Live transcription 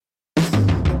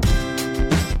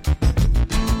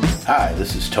Hi,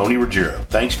 this is Tony Ruggiero.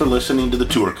 Thanks for listening to The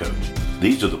Tour Coach.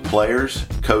 These are the players,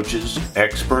 coaches,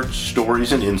 experts,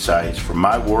 stories, and insights from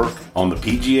my work on the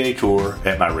PGA Tour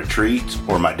at my retreats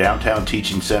or my downtown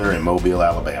teaching center in Mobile,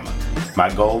 Alabama.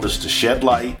 My goal is to shed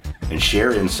light and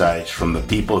share insights from the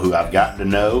people who I've gotten to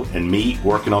know and meet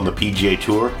working on the PGA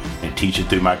Tour and teach it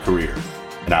through my career.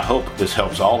 And I hope this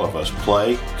helps all of us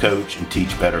play, coach, and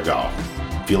teach better golf.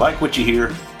 If you like what you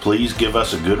hear, please give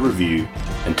us a good review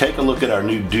and take a look at our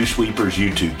new Dew Sweepers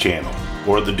YouTube channel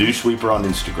or the Dew Sweeper on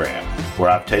Instagram, where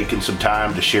I've taken some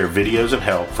time to share videos of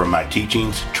help from my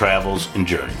teachings, travels, and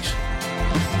journeys.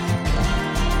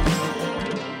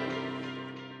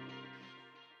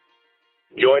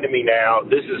 Joining me now,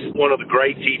 this is one of the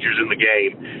great teachers in the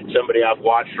game, somebody I've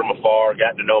watched from afar,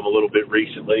 gotten to know him a little bit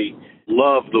recently,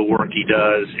 love the work he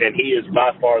does, and he is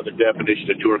by far the definition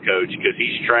of tour coach because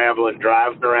he's traveling,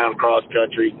 driving around cross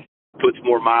country, puts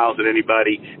more miles than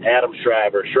anybody. Adam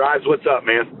Schreiber. Schreiber, what's up,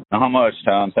 man? Not much,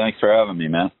 Tom. Thanks for having me,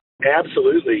 man.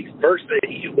 Absolutely. First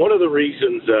thing, one of the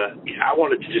reasons I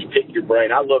wanted to just pick your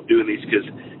brain, I love doing these because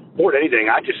more than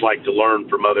anything, I just like to learn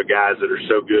from other guys that are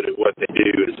so good at what they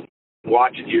do.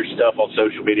 Watching your stuff on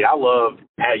social media, I love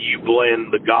how you blend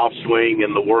the golf swing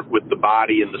and the work with the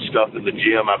body and the stuff in the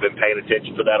gym. I've been paying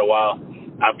attention for that a while.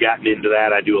 I've gotten into that.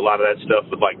 I do a lot of that stuff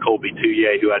with like Colby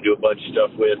Touye, who I do a bunch of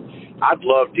stuff with. I'd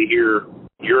love to hear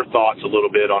your thoughts a little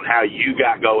bit on how you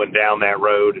got going down that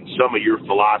road and some of your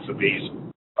philosophies.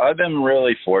 I've been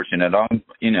really fortunate. I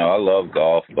love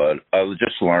golf, but I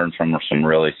just learned from some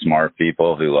really smart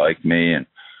people who like me and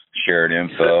shared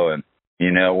info. And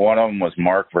one of them was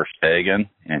Mark Verstegen,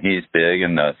 and he's big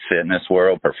in the fitness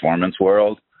world, performance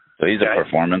world. So he's a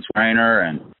performance trainer,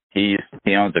 and he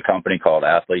owns a company called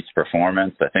Athletes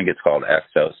Performance. I think it's called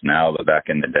Exos now, but back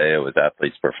in the day it was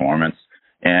Athletes Performance.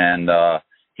 And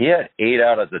he had 8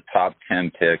 out of the top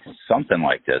 10 picks, something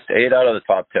like this, 8 out of the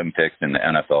top 10 picks in the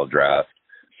NFL draft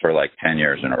for like 10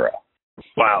 years in a row.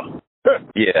 Wow.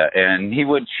 Yeah, and he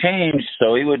would change,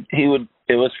 so he would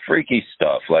it was freaky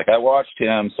stuff. Like, I watched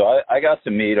him, so I got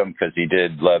to meet him because he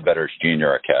did Ledbetter's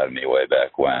Junior Academy way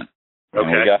back when. Okay.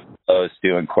 And we got close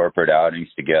doing corporate outings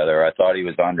together. I thought he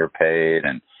was underpaid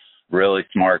and really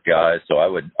smart guy, so I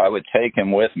would take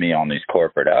him with me on these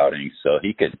corporate outings so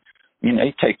he could,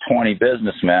 he'd take 20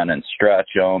 businessmen and stretch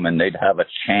them, and they'd have a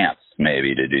chance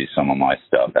maybe to do some of my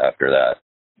stuff after that.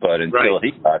 But until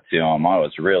he got to him, I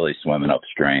was really swimming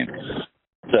upstream.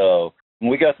 So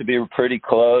we got to be pretty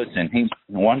close, and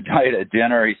one night at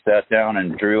dinner, he sat down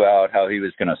and drew out how he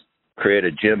was going to create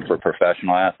a gym for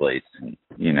professional athletes. And,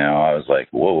 I was like,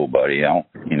 whoa, buddy,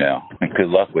 good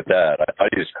luck with that. I thought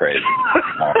he was crazy.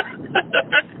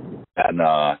 And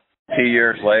 2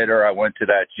 years later, I went to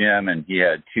that gym, and he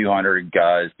had 200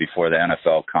 guys before the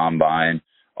NFL Combine.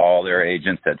 All their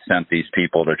agents had sent these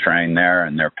people to train there,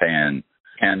 and they're paying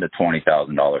 $10,000 to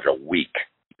 $20,000 a week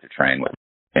to train with.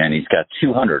 And he's got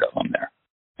 200 of them there.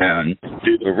 And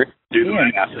he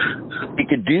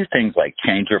could do things like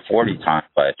change your 40 times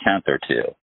by a tenth or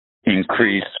two,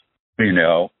 increase,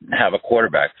 have a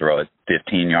quarterback throw it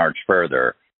 15 yards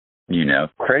further,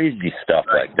 crazy stuff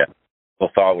like that.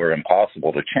 People thought were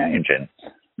impossible to change. And,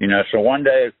 so one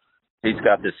day he's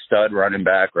got this stud running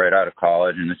back right out of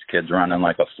college, and this kid's running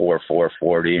like a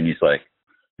 4.40, and he's like,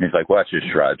 watch this,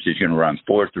 Schreiber. He's going to run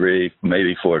 4.3,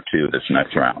 maybe 4.2 this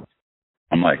next round.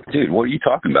 I'm like, dude, what are you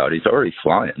talking about? He's already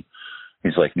flying.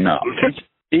 He's like, no.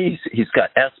 He's got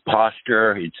S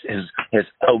posture. His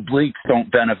obliques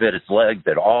don't benefit his legs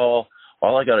at all.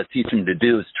 All I got to teach him to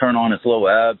do is turn on his low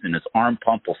abs, and his arm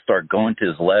pump will start going to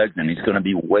his legs, and he's going to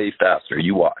be way faster.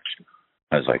 You watch.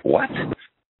 I was like, what?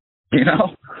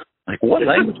 Like, what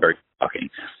language are you talking?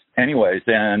 Anyways,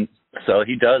 and so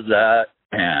he does that,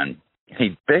 and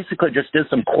he basically just did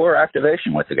some core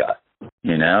activation with the guy.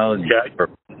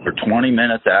 For 20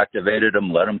 minutes, activated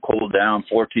him, let him cool down,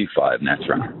 4.25 next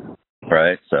round,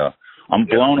 right? So I'm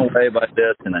blown away by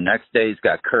this, and the next day he's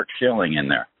got Kirk Schilling in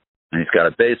there, and he's got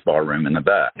a baseball room in the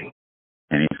back,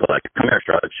 and he's like, come here,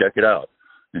 Schreiber, check it out.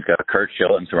 He's got a Kirk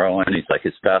Schilling throwing, he's like,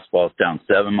 his fastball's down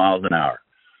 7 miles an hour.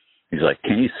 He's like,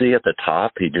 can you see at the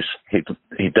top, he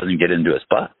doesn't get into his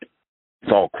butt.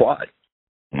 It's all quad.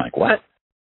 I'm like, what?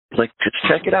 It's like, just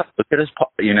check it out, look at his,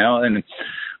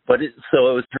 so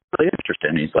it was really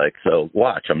interesting. He's like, so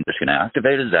watch, I'm just going to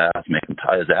activate his ass, make him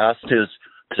tie his ass to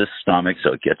his stomach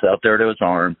so it gets out there to his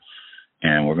arm,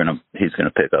 and he's going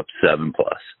to pick up 7+.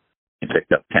 He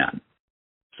picked up 10.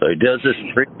 So he does this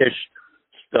freakish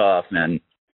stuff, and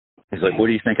he's like, what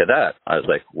do you think of that? I was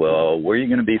like, well, where are you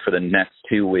going to be for the next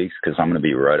 2 weeks? Because I'm going to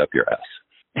be right up your ass.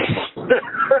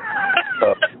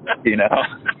 So,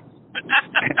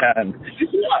 And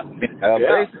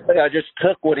basically, I just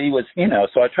took what he was,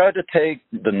 so I tried to take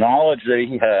the knowledge that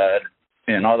he had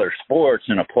in other sports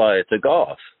and apply it to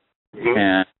golf. Mm-hmm.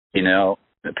 And,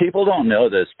 people don't know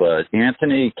this, but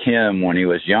Anthony Kim, when he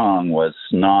was young, was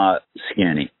not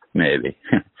skinny, maybe.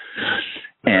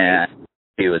 And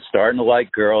he was starting to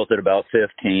like girls at about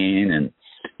 15 and,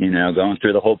 going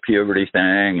through the whole puberty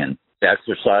thing and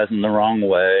exercising the wrong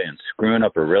way and screwing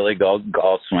up a really golf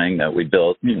swing that we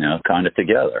built, kind of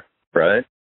together, right?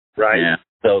 Right. And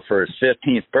so for his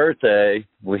 15th birthday,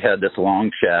 we had this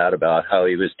long chat about how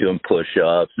he was doing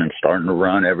push-ups and starting to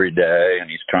run every day, and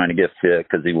he's trying to get fit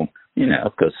because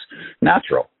because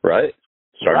natural, right?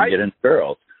 Starting to get into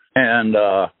girls. And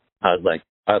I was like,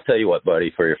 I'll tell you what, buddy,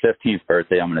 for your 15th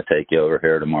birthday, I'm going to take you over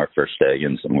here to Mark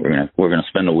Verstegen, and we're going to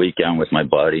spend a weekend with my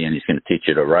buddy, and he's going to teach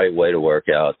you the right way to work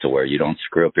out to where you don't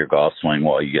screw up your golf swing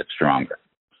while you get stronger.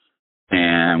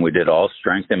 And we did all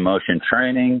strength and motion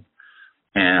training.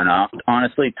 And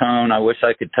honestly, Tone, I wish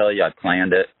I could tell you I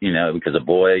planned it, because a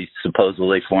boy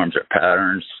supposedly forms their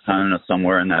patterns kind of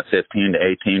somewhere in that 15 to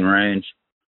 18 range.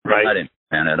 Right. I didn't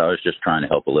plan it. I was just trying to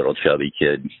help a little chubby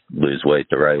kid lose weight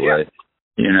the right way.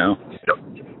 Don't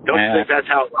you think that's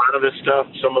how a lot of this stuff,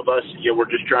 some of us, we're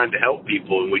just trying to help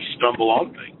people and we stumble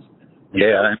on things.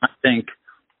 Yeah, and I think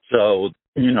so,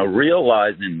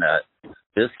 realizing that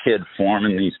this kid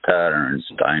forming these patterns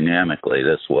dynamically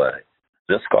this way,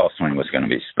 this golf swing was going to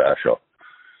be special.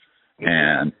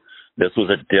 And this was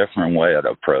a different way to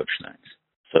approach things.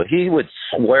 So he would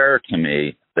swear to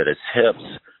me that his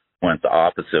hips went the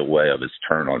opposite way of his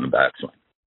turn on the backswing.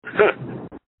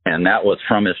 And that was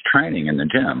from his training in the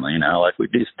gym, like we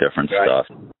do different stuff,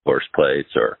 force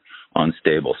plates or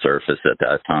unstable surface at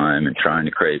that time and trying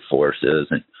to create forces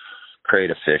and create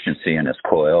efficiency in his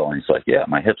coil. And he's like, yeah,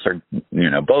 my hips are,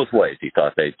 both ways. He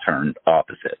thought they turned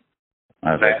opposite.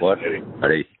 I was like, what?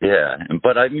 Yeah.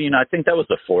 But I think that was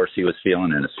the force he was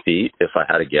feeling in his feet, if I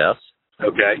had to guess.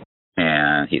 Okay.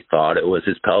 And he thought it was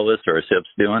his pelvis or his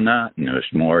hips doing that, and it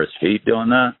was more his feet doing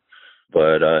that.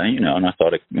 But, and I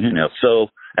thought, so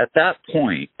at that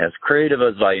point, as creative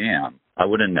as I am, I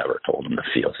would have never told him to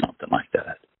feel something like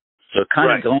that. So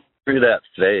kind of going through that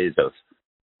phase of,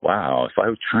 wow, if I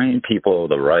would train people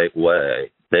the right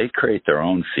way, they create their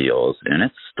own feels, and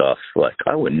it's stuff like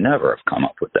I would never have come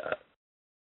up with that.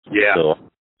 Yeah. So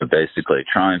basically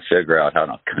try and figure out how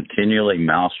to continually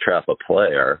mousetrap a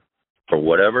player for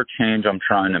whatever change I'm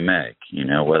trying to make,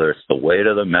 whether it's the weight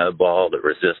of the med ball, the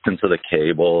resistance of the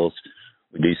cables.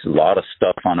 We do a lot of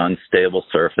stuff on unstable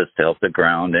surface to help the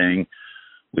grounding.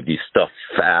 We do stuff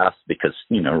fast because,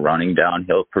 running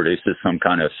downhill produces some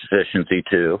kind of efficiency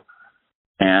too.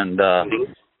 And,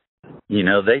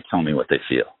 they tell me what they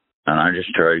feel. And I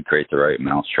just try to create the right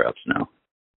mousetraps now.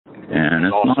 And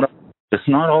it's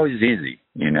not always easy,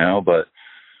 but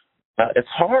it's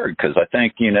hard because I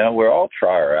think, we're all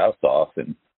try our ass off.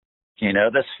 And,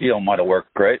 this feel might have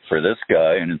worked great for this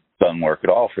guy and it doesn't work at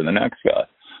all for the next guy.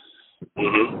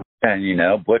 Mm-hmm.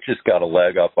 And, Butch has got a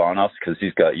leg up on us because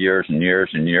he's got years and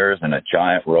years and years and a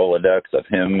giant Rolodex of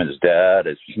him, his dad,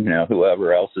 his,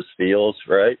 whoever else's feels,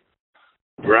 right?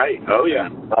 Right. Oh, yeah.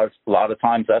 A lot of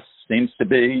times that seems to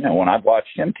be, when I've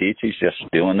watched him teach, he's just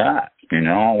doing that.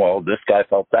 Well, this guy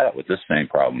felt that with this same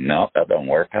problem. No, that doesn't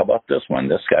work. How about this one?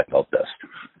 This guy felt this,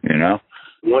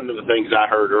 One of the things I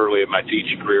heard early in my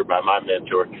teaching career by my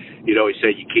mentor, he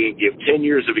said you can't give 10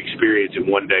 years of experience in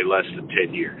one day less than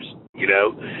 10 years, And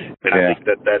I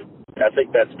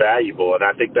think that's valuable, and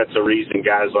I think that's the reason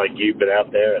guys like you've been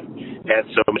out there and had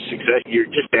so much success. You're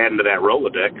just adding to that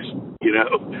Rolodex,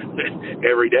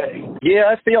 every day.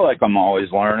 Yeah, I feel like I'm always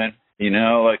learning.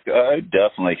 I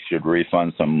definitely should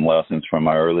refund some lessons from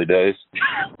my early days.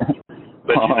 But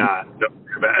you're not. Don't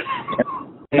worry about it.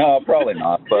 No, probably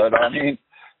not. But it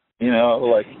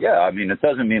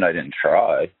doesn't mean I didn't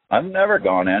try. I've never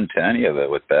gone into any of it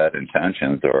with bad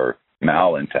intentions or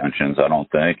malintentions, I don't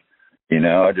think.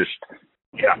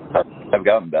 I've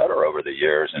gotten better over the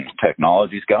years, and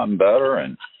technology's gotten better,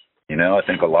 and I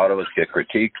think a lot of us get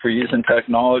critiqued for using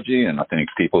technology, and I think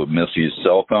people misuse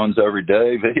cell phones every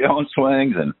day, video and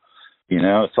swings, and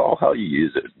it's all how you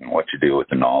use it and what you do with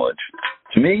the knowledge.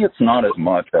 To me, it's not as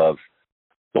much of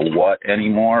the what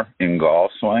anymore in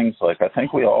golf swings. Like, I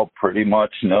think we all pretty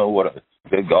much know what a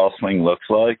good golf swing looks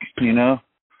like, and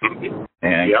can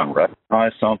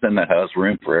recognize something that has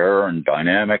room for error and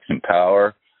dynamics and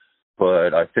power.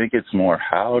 But I think it's more,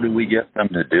 how do we get them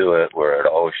to do it where it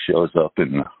always shows up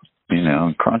in,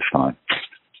 in crunch time.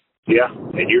 Yeah,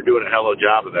 and you're doing a hell of a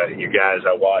job of that. And you guys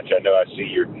I watch, I know I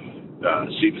see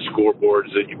see the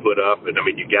scoreboards that you put up, and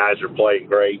you guys are playing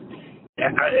great.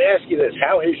 I ask you this: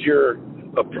 how has your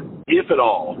if at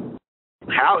all,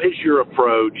 how has your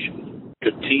approach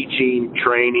to teaching,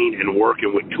 training, and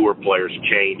working with tour players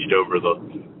changed over the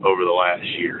last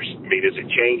years? I mean, has it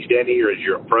changed any, or has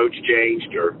your approach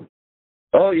changed? Or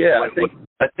oh yeah,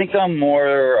 I think I'm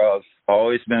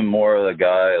always been more of the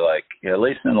guy, like at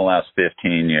least in the last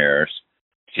 15 years,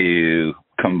 to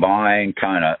combine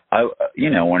kind of,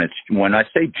 when I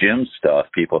say gym stuff,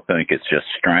 people think it's just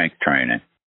strength training.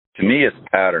 To me, it's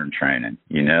pattern training.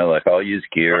 Like I'll use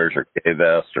gears or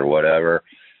K-vest or whatever,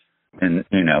 and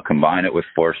combine it with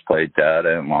force plate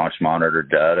data and launch monitor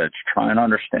data to try and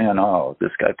understand. Oh,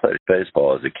 this guy played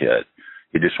baseball as a kid.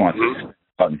 He just wants to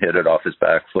out and hit it off his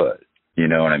back foot. You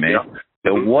know what I mean? Yeah.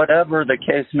 So whatever the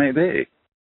case may be.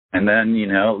 And then,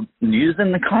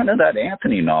 using the kind of that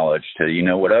Anthony knowledge to,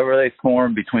 whatever they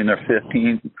form between their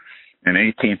 15th and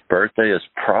 18th birthday is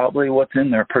probably what's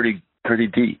in there pretty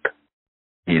deep,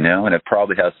 and it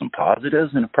probably has some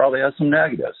positives and it probably has some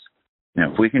negatives.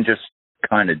 If we can just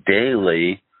kind of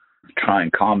daily try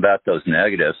and combat those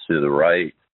negatives through the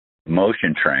right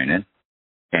motion training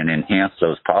and enhance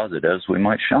those positives, we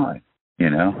might shine,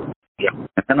 Yeah.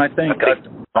 And I think I've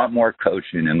done a lot more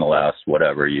coaching in the last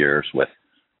whatever years with,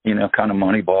 kind of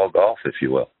Moneyball golf, if you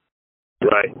will.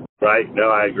 Right. No,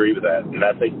 I agree with that. And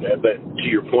I think that to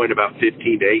your point about 15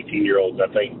 to 18-year-olds, I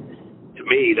think, to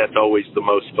me, that's always the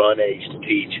most fun age to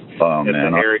teach. Oh, man.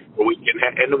 An area where we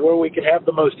can have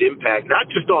the most impact, not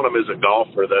just on them as a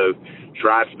golfer, though,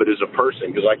 Stripes, but as a person.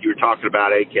 Because like you were talking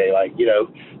about, AK,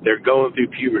 they're going through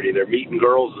puberty. They're meeting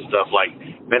girls and stuff. Like,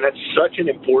 man, that's such an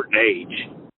important age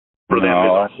for them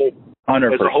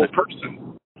as a whole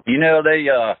person.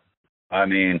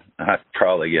 I'd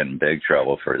probably get in big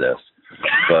trouble for this.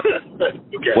 But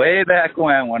okay. Way back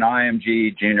when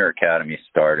IMG Junior Academy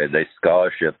started, they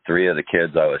scholarshiped 3 of the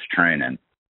kids I was training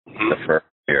the first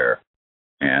year.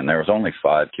 And there was only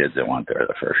 5 kids that went there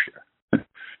the first year.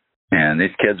 And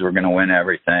these kids were going to win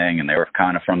everything, and they were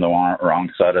kind of from the wrong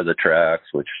side of the tracks,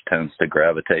 which tends to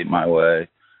gravitate my way.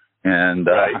 And,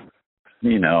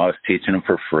 I was teaching them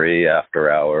for free after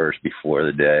hours, before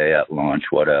the day, at lunch,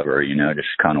 whatever, just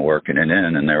kind of working it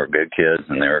in. And they were good kids,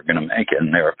 and they were going to make it,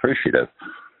 and they were appreciative.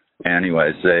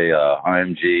 Anyways,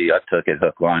 IMG, I took it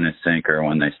hook, line, and sinker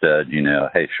when they said,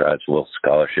 hey, Stripes, we'll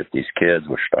scholarship these kids.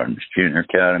 We're starting this junior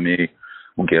academy.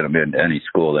 We'll get them into any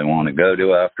school they want to go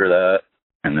to after that.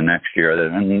 And the next year,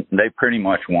 and they pretty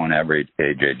much won every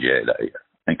AJGA that year.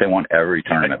 I think they won every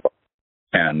tournament,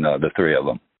 and the 3 of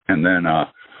them. And then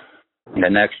the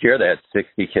next year, they had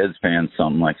 60 kids paying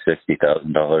something like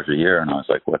 $60,000 a year. And I was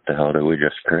like, what the hell did we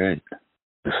just create?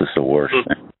 This is the worst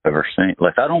thing I've ever seen.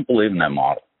 Like, I don't believe in that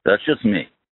model. That's just me.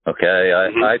 Okay.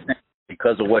 I think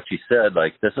because of what you said,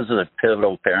 like, this is a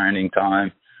pivotal parenting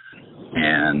time.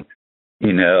 And,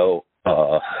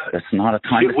 it's not a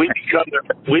time. We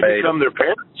become their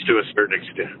parents to a certain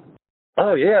extent.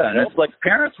 Oh, yeah. And it's like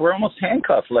parents, we're almost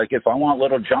handcuffed. Like, if I want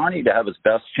little Johnny to have his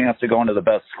best chance of going to the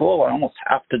best school, I almost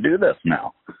have to do this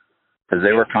now. Because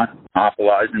they were kind of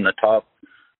monopolizing the top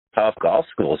golf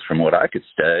schools from what I could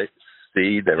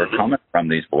see. They were coming from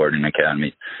these boarding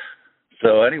academies.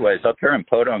 So anyways, up here in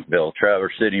Podunkville,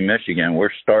 Traverse City, Michigan,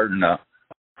 we're starting a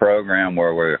program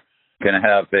where we're going to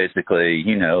have basically,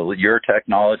 your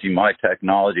technology, my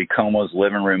technology, Como's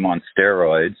living room on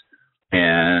steroids.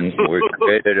 And we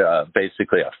created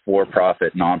basically a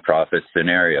for-profit, non-profit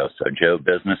scenario. So Joe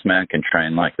Businessman can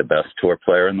train like the best tour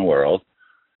player in the world.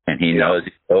 And he knows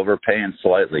he's overpaying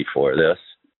slightly for this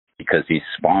because he's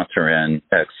sponsoring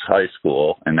X high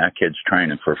school, and that kid's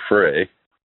training for free.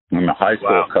 And the high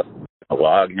school will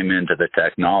log him into the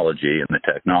technology, and the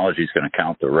technology is going to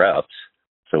count the reps.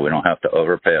 So we don't have to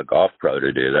overpay a golf pro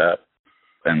to do that.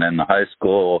 And then the high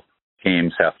school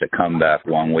teams have to come back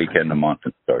 1 weekend a month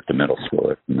and start the middle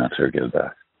school, and that's their give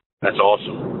back. That's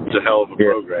awesome. It's a hell of a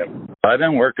program. I've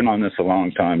been working on this a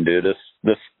long time, dude.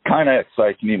 This kind of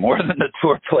excites me more than the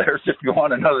tour players, if you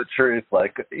want to know the truth.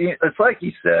 Like, it's like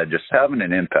you said, just having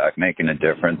an impact, making a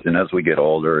difference. And as we get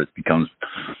older, it becomes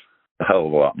a hell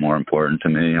of a lot more important to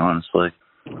me, honestly.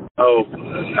 Oh,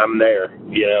 I'm there. As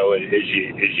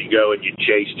you go and you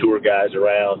chase tour guys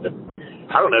around, and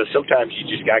I don't know, sometimes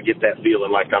you just got to get that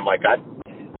feeling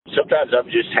sometimes I'm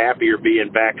just happier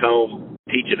being back home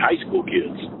teaching high school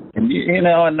kids. And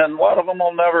then a lot of them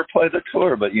will never play the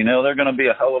tour, but, they're going to be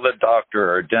a hell of a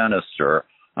doctor or a dentist or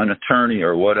an attorney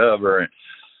or whatever. And,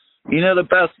 the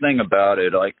best thing about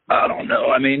it, like, I don't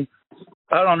know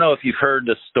if you've heard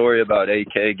the story about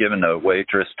AK giving the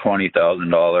waitress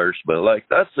 $20,000, but, like,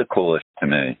 that's the coolest to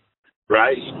me.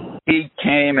 Right. He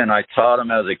came and I taught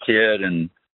him as a kid, and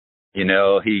you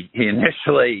know, he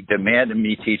initially demanded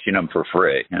me teaching him for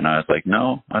free. And I was like,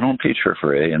 no, I don't teach for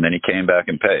free. And then he came back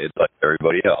and paid like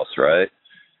everybody else, right?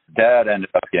 Dad ended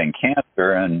up getting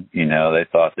cancer, and, you know, they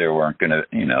thought they weren't going to,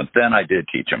 you know, then I did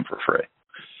teach him for free.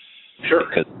 Sure.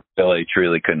 Because Billy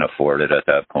truly couldn't afford it at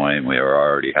that point. We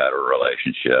already had a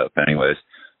relationship. Anyways,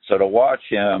 so to watch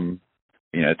him,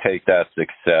 you know, take that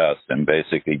success and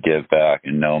basically give back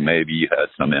and know maybe you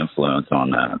had some influence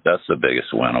on that, that's the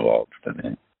biggest win of all to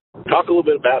me. Talk a little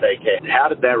bit about AK. How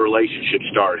did that relationship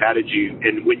start? How did you,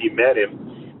 and when you met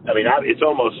him, I mean, it's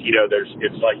almost, you know,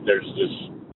 it's like there's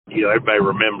this, you know, everybody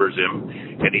remembers him,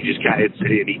 and he just kind of,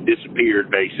 and he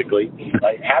disappeared basically.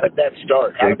 Like, how did that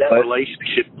start? How did that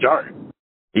relationship start?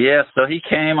 Yeah, so he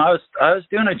came. I was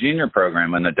doing a junior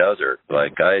program in the desert.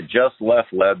 Like, I had just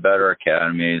left Ledbetter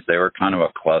Academies. They were kind of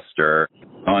a cluster,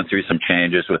 going through some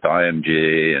changes with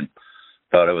IMG, and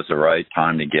thought it was the right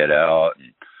time to get out.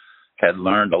 And had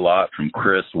learned a lot from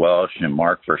Chris Welsh and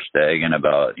Mark Verstegen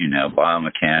about, you know,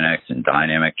 biomechanics and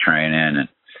dynamic training. And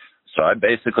so I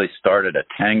basically started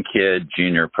a 10-kid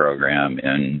junior program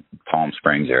in Palm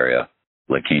Springs area,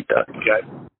 La Quinta. Okay.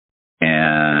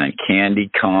 And Candy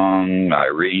Kong,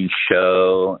 Irene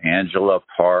Cho, Angela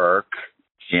Park,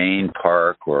 Jane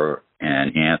Park,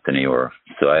 and Anthony were.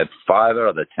 So I had 5 out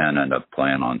of the 10 end up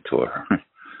playing on tour, which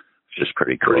is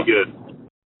pretty cool. Pretty good.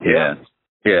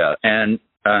 Yeah. And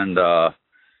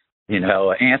you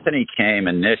know, Anthony came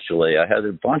initially. I had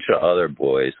a bunch of other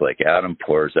boys like Adam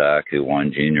Porzak, who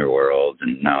won Junior World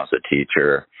and now is a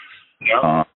teacher.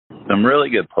 Yeah. Some really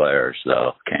good players,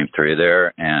 though, came through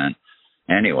there. And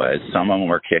anyways, some of them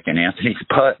were kicking Anthony's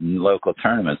butt in local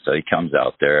tournaments. So he comes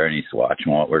out there and he's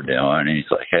watching what we're doing. And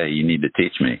he's like, hey, you need to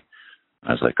teach me.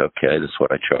 I was like, okay, this is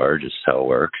what I charge. This is how it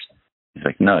works. He's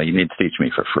like, no, you need to teach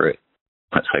me for free.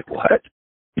 I was like, what?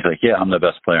 He's like, yeah, I'm the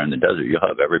best player in the desert. You'll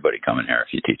have everybody coming here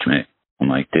if you teach me. I'm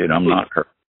like, dude, I'm not her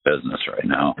business right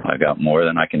now. I got more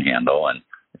than I can handle. And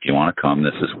if you want to come,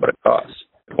 this is what it costs.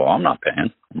 Well, I'm not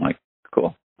paying. I'm like,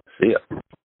 cool. See ya.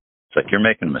 It's like, you're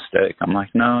making a mistake. I'm like,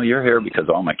 no, you're here because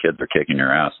all my kids are kicking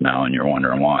your ass now and you're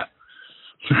wondering why.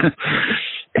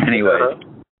 Anyway,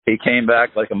 he came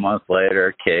back like a month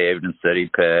later, caved and said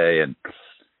he'd pay. And,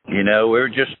 you know, we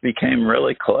just became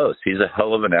really close. He's a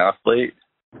hell of an athlete.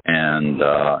 And,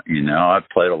 you know, I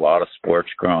played a lot of sports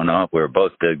growing up. We were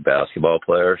both big basketball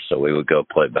players, so we would go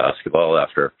play basketball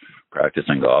after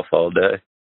practicing golf all day.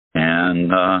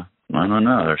 And I don't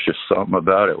know, there's just something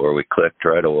about it where we clicked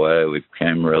right away. We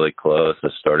became really close. I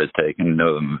started taking him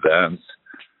to events.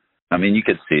 I mean, you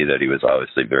could see that he was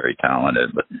obviously very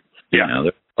talented, but, you know,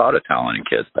 there's a lot of talented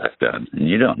kids back then, and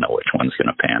you don't know which one's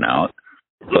going to pan out.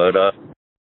 But,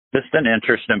 just an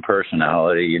interesting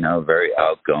personality, you know, very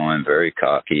outgoing, very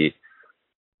cocky,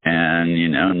 and, you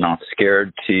know, not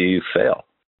scared to fail.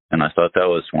 And I thought that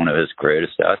was one of his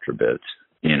greatest attributes,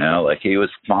 you know, like he was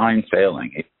fine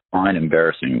failing, he was fine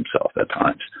embarrassing himself at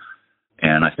times.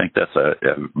 And I think that's a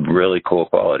really cool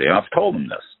quality. And I've told him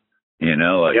this, you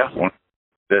know, like one of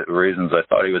the reasons I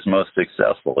thought he was most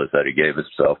successful is that he gave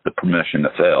himself the permission to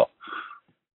fail.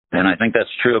 And I think that's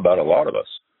true about a lot of us.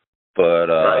 But,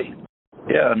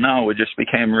 yeah, no, we just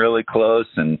became really close.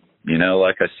 And, you know,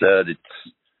 like I said,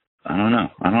 I don't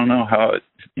know how it,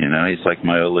 you know, he's like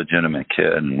my illegitimate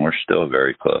kid and we're still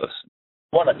very close.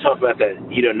 I want to talk about that,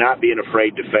 you know, not being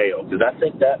afraid to fail, because I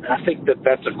think that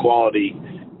that's a quality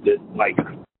that, like,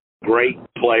 great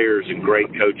players and great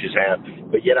coaches have.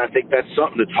 But yet I think that's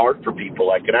something that's hard for people.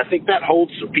 Like, and I think that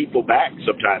holds some people back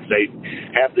sometimes. They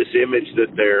have this image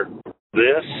that they're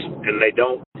this and they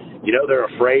don't, you know, they're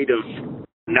afraid of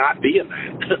not being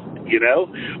that, you know,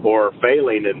 or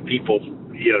failing, and people,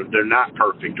 you know, they're not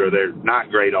perfect or they're not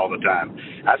great all the time.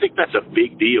 I think that's a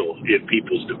big deal in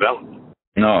people's development.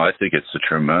 No, I think it's a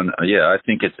tremendous, I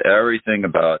think it's everything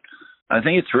about, I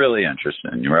think it's really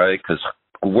interesting, right? Because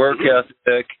work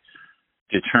ethic,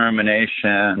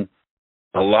 determination,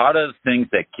 a lot of things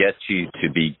that get you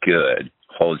to be good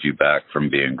hold you back from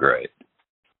being great.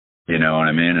 You know what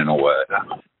I mean? In a way.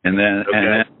 And then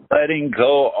letting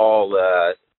go all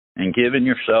that and giving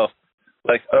yourself,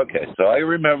 like, okay, so I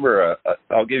remember,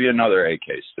 I'll give you another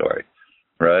AK story,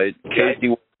 right? Okay.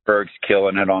 Casey Berg's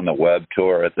killing it on the web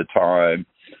tour at the time,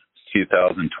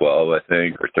 2012, I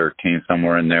think, or 13,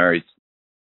 somewhere in there. He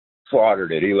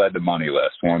slaughtered it. He led the money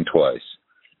list, won twice.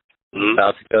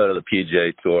 About to go to the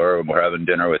PGA Tour, and we're having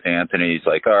dinner with Anthony. He's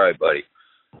like, all right, buddy,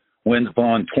 wind's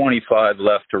blowing 25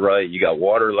 left to right. You got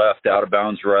water left, out of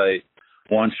bounds right.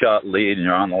 1 shot lead, and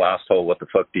you're on the last hole. What the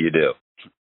fuck do you do?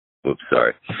 Oops,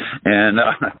 sorry. And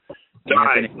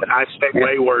sorry, I expect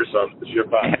way worse on this. You're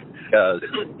fine.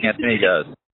 Anthony does.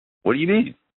 What do you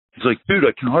mean? He's like, dude,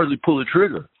 I can hardly pull the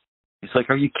trigger. He's like,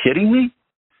 are you kidding me?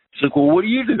 He's like, well, what do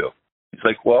you do? He's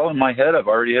like, well, in my head, I've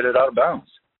already hit it out of bounds.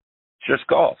 It's just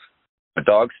golf. My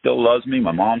dog still loves me.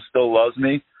 My mom still loves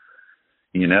me.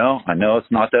 You know, I know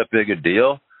it's not that big a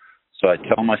deal. So I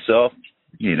tell myself,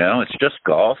 you know, it's just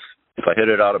golf. If I hit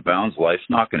it out of bounds, life's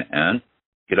not going to end.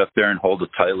 Get up there and hold a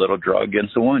tight little draw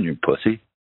against the one, you pussy.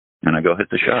 And I go hit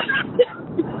the shot.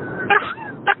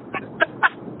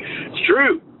 It's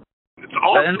true. It's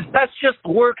awesome. And that just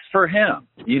works for him.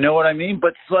 You know what I mean?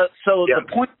 But so the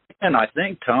point, and I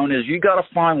think, Tone, is you got to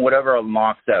find whatever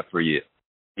unlocks that for you.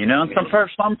 You know, and for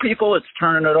some people, it's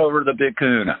turning it over to the big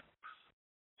kahuna.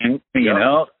 And, you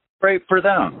know, great for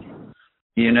them.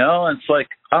 You know, and it's like,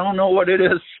 I don't know what it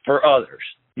is for others,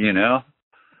 you know?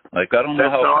 Like, I don't know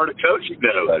how. That's the art of coaching,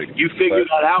 though. You figure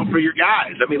that out for your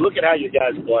guys. I mean, look at how your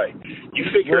guys play. You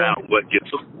figure out what gets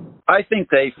them. I think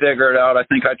they figure it out. I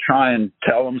think I try and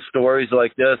tell them stories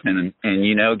like this and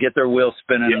you know, get their wheels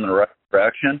spinning in the right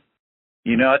direction.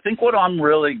 You know, I think what I'm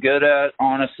really good at,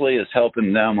 honestly, is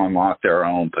helping them unlock their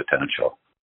own potential.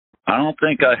 I don't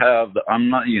think I have. I'm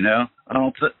not. You know. I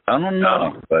don't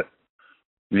know. But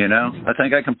you know, I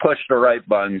think I can push the right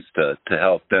buttons to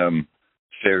help them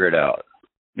figure it out.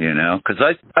 You know, because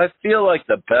I feel like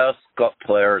the best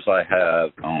players I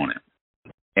have own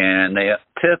it, and they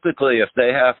typically, if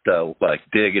they have to like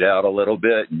dig it out a little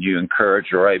bit, and you encourage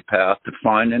the right path to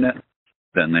finding it,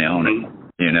 then they own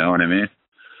it. You know what I mean?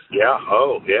 Yeah.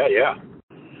 Oh, yeah.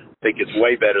 I think it's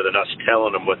way better than us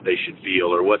telling them what they should feel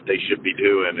or what they should be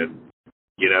doing, and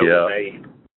you know, when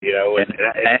they, you know, and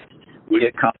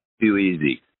it comes too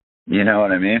easy. You know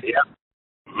what I mean? Yeah.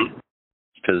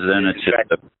 Because then it's just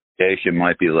the appreciation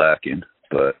might be lacking,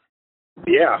 but.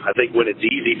 Yeah, I think when it's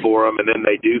easy for them and then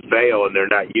they do fail and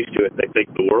they're not used to it, they think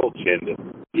the world's ending.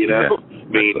 You know, I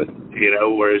mean, you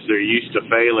know, whereas they're used to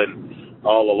failing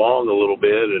all along a little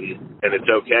bit, and it's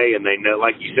okay, and they know,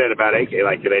 like you said about AK,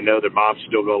 like they know their mom's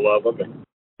still gonna love them, and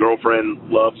girlfriend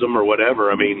loves them or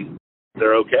whatever. I mean,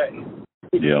 they're okay.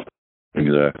 Yeah,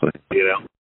 exactly. You know.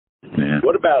 Yeah.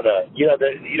 What about you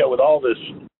know, with all this,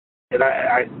 and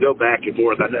I go back and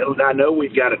forth. I know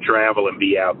we've got to travel and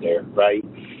be out there, right?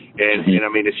 And I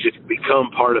mean, it's just become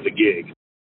part of the gig.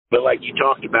 But like you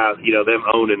talked about, you know, them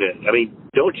owning it. I mean,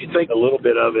 don't you think a little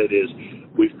bit of it is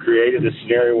we've created a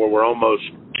scenario where we're almost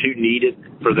too needed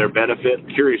for their benefit?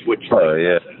 I'm curious what you think. Oh,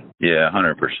 yeah. Yeah,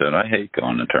 100%. I hate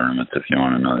going to tournaments, if you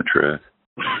want to know the truth.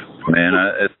 Man,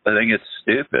 I think it's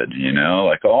stupid, you know?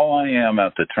 Like, all I am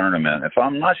at the tournament, if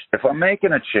I'm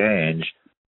making a change,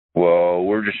 well,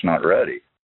 we're just not ready,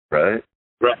 right?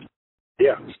 Right.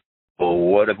 Yeah. Well,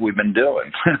 what have we been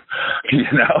doing? You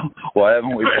know, why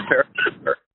haven't we prepared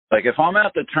for it? Like, if I'm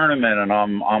at the tournament and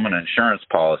I'm an insurance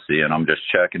policy and I'm just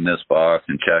checking this box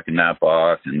and checking that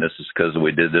box and this is because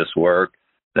we did this work,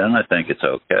 then I think it's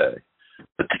okay.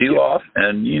 But too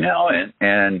often, you know,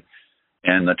 and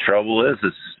the trouble is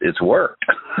it's work.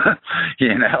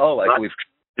 You know, like we've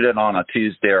treated it on a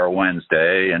Tuesday or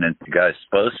Wednesday, and the guy's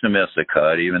supposed to miss a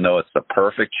cut, even though it's the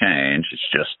perfect change.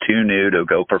 It's just too new to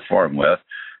go perform with.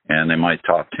 And they might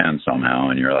top 10 somehow,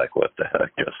 and you're like, what the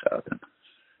heck just happened?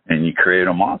 And you create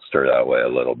a monster that way a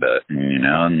little bit, you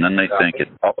know, and then they think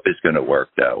it's always going to work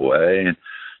that way. And,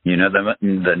 you know,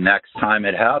 the next time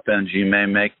it happens, you may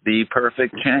make the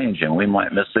perfect change, and we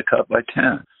might miss the cut by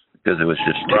 10 because it was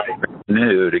just too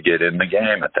new to get in the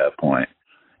game at that point,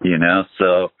 you know.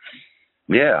 So,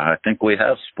 yeah, I think we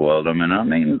have spoiled them. And, I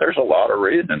mean, there's a lot of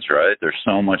reasons, right? There's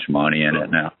so much money in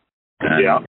it now.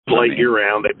 And, play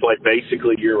year-round. They play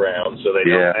basically year-round, so they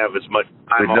don't have as much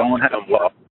time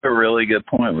off. A really good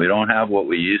point. We don't have what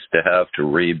we used to have to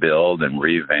rebuild and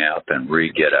revamp and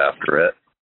re-get after it.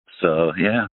 So,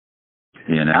 yeah,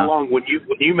 you know. How long, when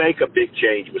you make a big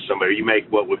change with somebody, you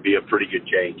make what would be a pretty good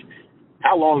change,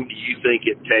 how long do you think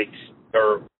it takes,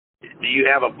 or do you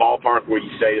have a ballpark where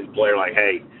you say to the player, like,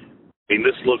 hey, I mean,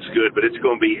 this looks good, but it's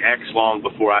going to be X long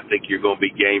before I think you're going to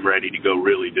be game ready to go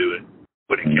really do it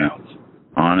when it counts?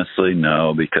 Honestly,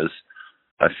 no, because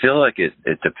I feel like it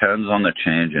depends on the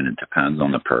change and it depends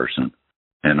on the person.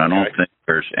 And I don't think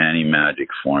there's any magic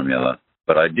formula.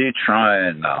 But I do try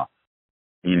and,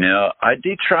 you know,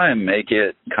 make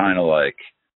it kind of like,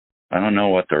 I don't know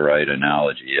what the right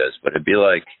analogy is, but it'd be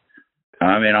like,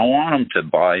 I mean, I want them to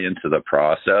buy into the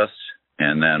process,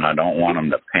 and then I don't want them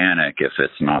to panic if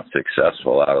it's not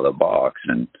successful out of the box.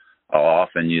 And I'll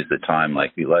often use the time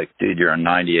like, dude, you're a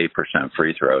 98%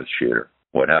 free throw shooter.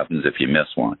 What happens if you miss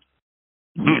one?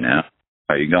 You know,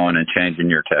 are you going and changing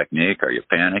your technique? Are you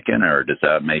panicking, or does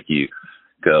that make you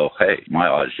go, hey, my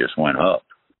odds just went up?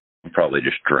 I'm probably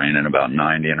just draining about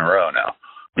 90 in a row now,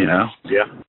 you know? Yeah.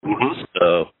 Mm-hmm.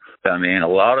 So I mean, a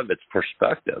lot of it's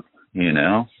perspective, you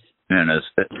know, and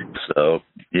so,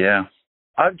 yeah.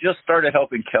 I've just started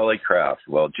helping Kelly Craft.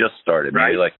 Well, just started,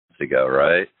 maybe like months ago,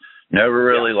 right? Never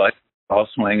really liked golf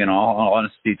swing, in all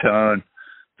honesty, Tone.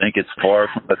 Think it's far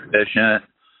from efficient.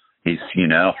 He's, you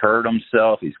know, hurt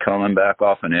himself. He's coming back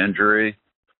off an injury.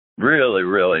 Really,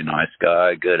 really nice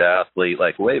guy, good athlete,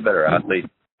 like way better athlete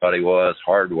than I thought he was,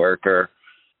 hard worker.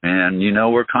 And, you know,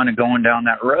 we're kind of going down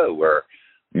that road where,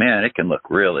 man, it can look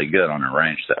really good on a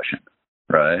range session,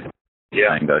 right?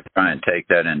 Yeah. And go try and take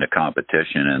that into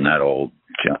competition, and that old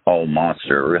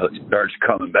monster really starts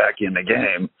coming back in the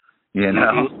game, you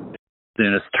know, as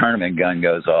soon as tournament gun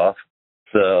goes off.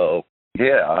 So,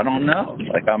 yeah, I don't know.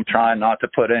 Like, I'm trying not to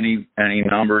put any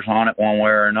numbers on it one way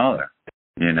or another,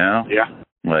 you know? Yeah.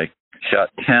 Like, shot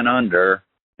 10 under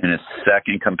in his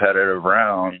second competitive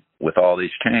round with all these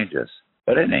changes.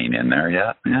 But it ain't in there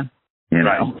yet, man. You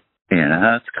know? You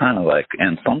know, it's kind of like,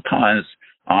 and sometimes,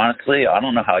 honestly, I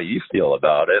don't know how you feel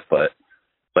about it, but,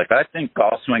 like, I think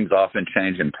golf swings often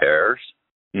change in pairs.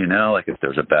 You know, like if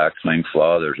there's a backswing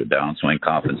flaw, there's a downswing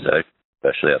compensation,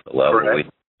 especially at the level we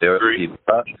do it.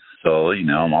 So, you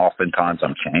know, oftentimes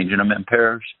I'm changing them in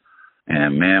pairs.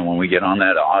 And, man, when we get on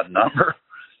that odd number,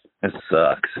 it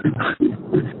sucks.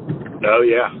 Oh,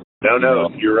 yeah. No,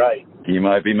 you're right. You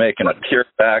might be making a pure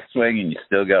backswing and you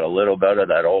still got a little bit of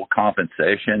that old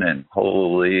compensation, and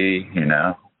holy, you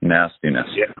know, nastiness.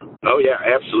 Yeah. Oh, yeah,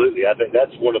 absolutely. I think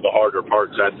that's one of the harder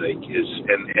parts, I think, is,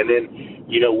 and then,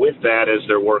 you know, with that, as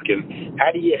they're working,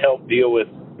 how do you help deal with,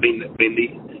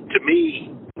 to me,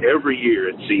 every year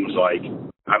it seems like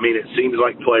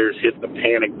players hit the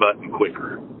panic button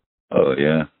quicker. Oh,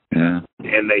 yeah.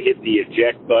 And they hit the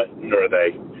eject button, or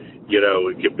they, you know,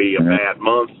 it could be a bad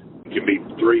month. It could be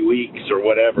 3 weeks or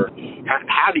whatever.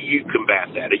 How do you combat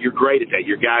that? You're great at that.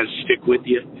 Your guys stick with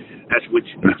you. That's which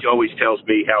always tells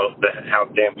me how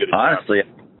damn good. Honestly, I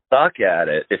suck at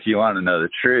it, if you want to know the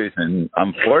truth, and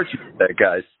I'm fortunate that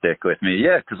guys stick with me.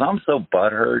 Yeah, because I'm so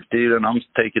butthurt, dude, and I'm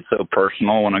take it so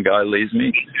personal when a guy leaves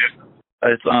me.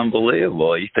 It's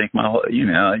unbelievable. You think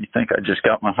I just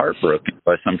got my heart broken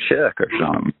by some chick or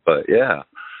something. But yeah,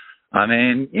 I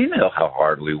mean, you know how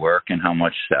hard we work and how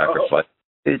much sacrifice.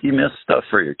 You miss stuff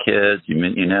for your kids.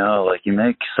 You know, like you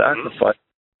make sacrifice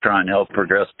to try and help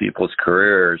progress people's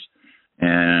careers.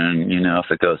 And, you know,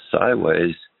 if it goes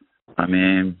sideways, I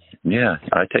mean, yeah,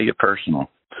 I take it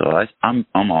personal. So I'm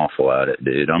awful at it,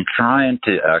 dude. I'm trying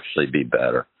to actually be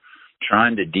better,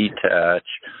 trying to detach.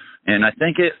 And I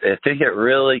think it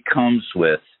really comes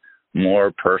with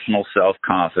more personal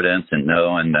self-confidence and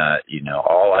knowing that, you know,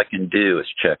 all I can do is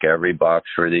check every box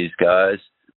for these guys.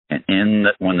 And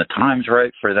when the time's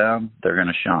right for them, they're going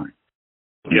to shine.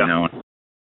 You know,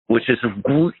 which is,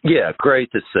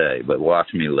 great to say, but watch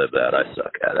me live that. I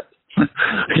suck at it.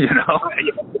 You know?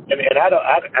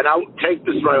 And I'll take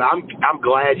this right. I'm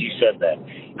glad you said that.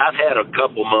 I've had a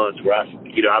couple months where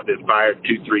I've been fired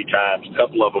 2-3 times. A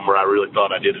couple of them where I really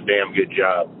thought I did a damn good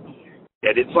job.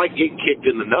 And it's like getting kicked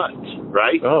in the nuts,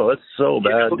 right? Oh, it's so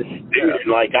bad. Dude,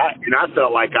 and I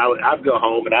felt like I'd go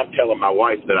home and I'd tell my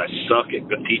wife that I suck at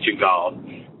teaching golf.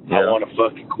 I want to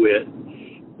fucking quit.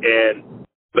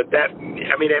 But that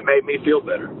made me feel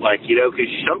better. Like, you know, because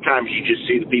sometimes you just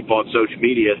see the people on social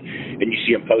media and you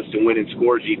see them posting winning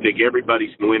scores. You think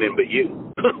everybody's winning but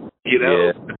you. You know?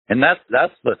 Yeah. And that's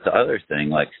the other thing.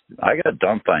 Like, I got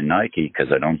dumped by Nike because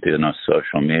I don't do enough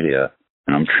social media.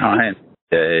 And I'm trying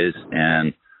days.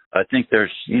 And I think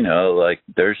there's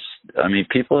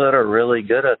people that are really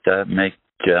good at that make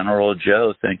General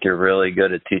Joe think you're really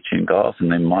good at teaching golf, and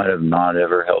they might have not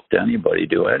ever helped anybody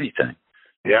do anything.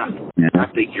 Yeah. I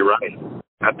think you're right.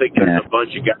 I think there's a bunch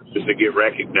of guys that get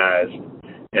recognized,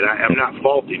 and I'm not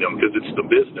faulting them because it's the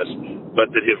business,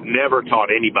 but that have never taught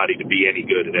anybody to be any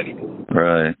good at anything.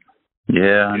 Right.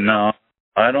 Yeah, no,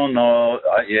 I don't know.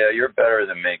 You're better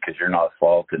than me because you're not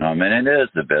faulting them, and it is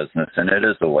the business, and it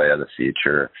is the way of the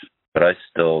future, but I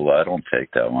don't take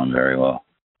that one very well.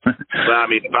 Well, I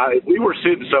mean, if we were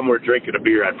sitting somewhere drinking a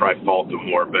beer, I'd probably fault them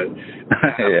more. But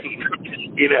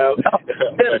you know,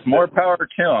 it's more power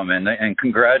to them, and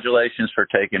congratulations for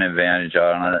taking advantage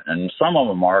on it. And some of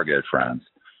them are good friends,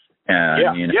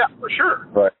 and for sure.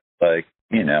 But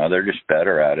they're just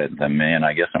better at it than me, and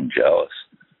I guess I'm jealous.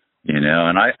 You know,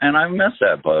 and I miss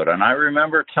that boat, and I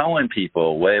remember telling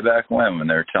people way back when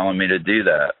they're telling me to do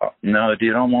that. No,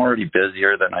 dude, I'm already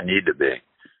busier than I need to be.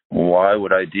 Why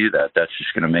would I do that? That's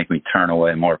just going to make me turn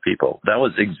away more people. That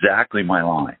was exactly my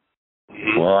line.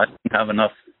 Well, I didn't have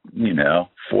enough, you know,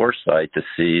 foresight to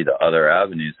see the other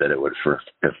avenues that it would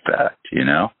affect, you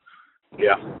know?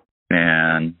 Yeah.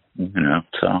 And, you know,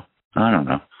 so, I don't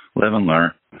know. Live and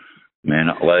learn. Man,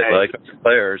 like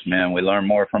players, man, we learn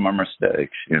more from our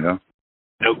mistakes, No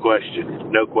question.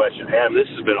 Adam, this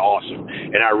has been awesome.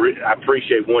 And I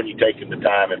appreciate, one, you taking the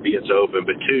time and being so open,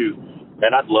 but two,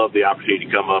 man, I'd love the opportunity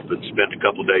to come up and spend a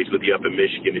couple of days with you up in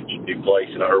Michigan at your new place,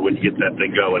 or when you get that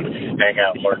thing going, hang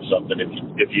out and learn something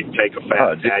if you take a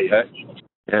fat Italian.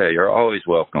 Yeah, you're always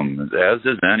welcome, as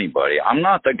is anybody. I'm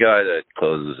not the guy that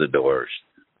closes the doors.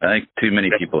 I think too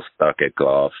many people suck at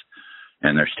golf,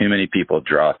 and there's too many people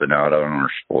dropping out on our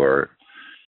sport.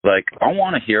 Like, I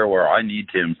want to hear where I need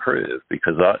to improve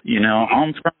because,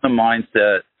 I'm from the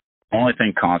mindset, the only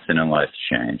thing constant in life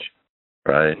is change,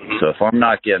 right? Mm-hmm. So if I'm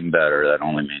not getting better, that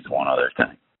only means one other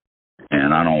thing.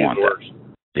 And I don't want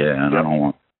that. Yeah, and I don't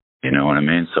want, you know what I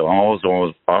mean? So I always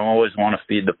want to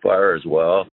feed the fire as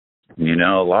well.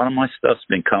 A lot of my stuff's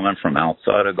been coming from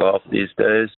outside of golf these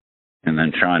days and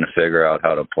then trying to figure out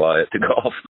how to apply it to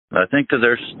golf. I think because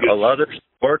there's a lot of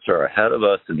sports are ahead of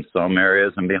us in some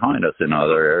areas and behind us in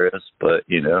other areas. But,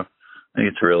 I think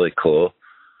it's really cool.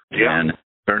 Yeah. And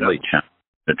certainly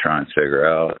challenging to try and figure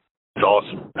out. It's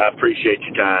awesome. I appreciate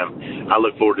your time. I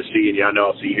look forward to seeing you. I know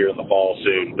I'll see you here in the fall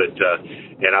soon, but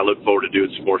and I look forward to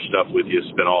doing some more stuff with you.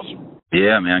 It's been awesome.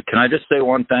 Yeah, man. Can I just say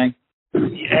one thing?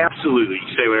 Yeah, absolutely.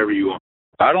 You say whatever you want.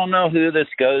 I don't know who this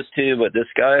goes to, but this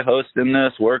guy hosting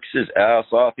this works his ass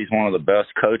off. He's one of the best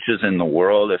coaches in the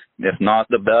world, if not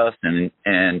the best.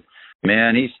 And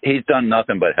man, he's done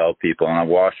nothing but help people. And I've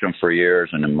watched him for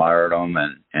years and admired him.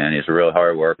 And he's a real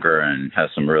hard worker and has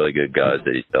some really good guys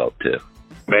that he's helped too.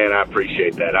 Man, I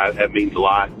appreciate that. That means a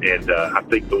lot. And I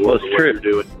think the world of what you're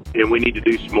doing. And we need to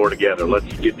do some more together.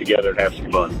 Let's get together and have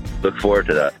some fun. Look forward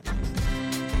to that.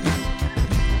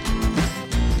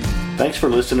 Thanks for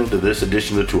listening to this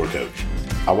edition of The Tour Coach.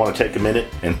 I want to take a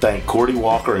minute and thank Cordy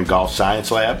Walker and Golf Science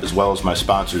Lab, as well as my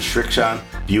sponsors Srixon,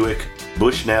 Buick,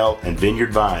 Bushnell, and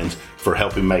Vineyard Vines for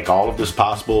helping make all of this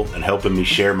possible and helping me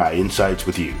share my insights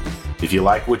with you. If you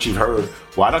like what you've heard,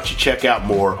 why don't you check out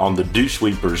more on the Dew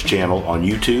Sweepers channel on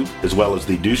YouTube, as well as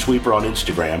the Dew Sweeper on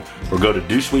Instagram, or go to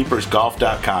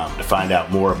dewsweepersgolf.com to find out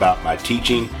more about my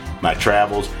teaching, my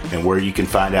travels, and where you can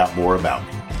find out more about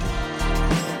me.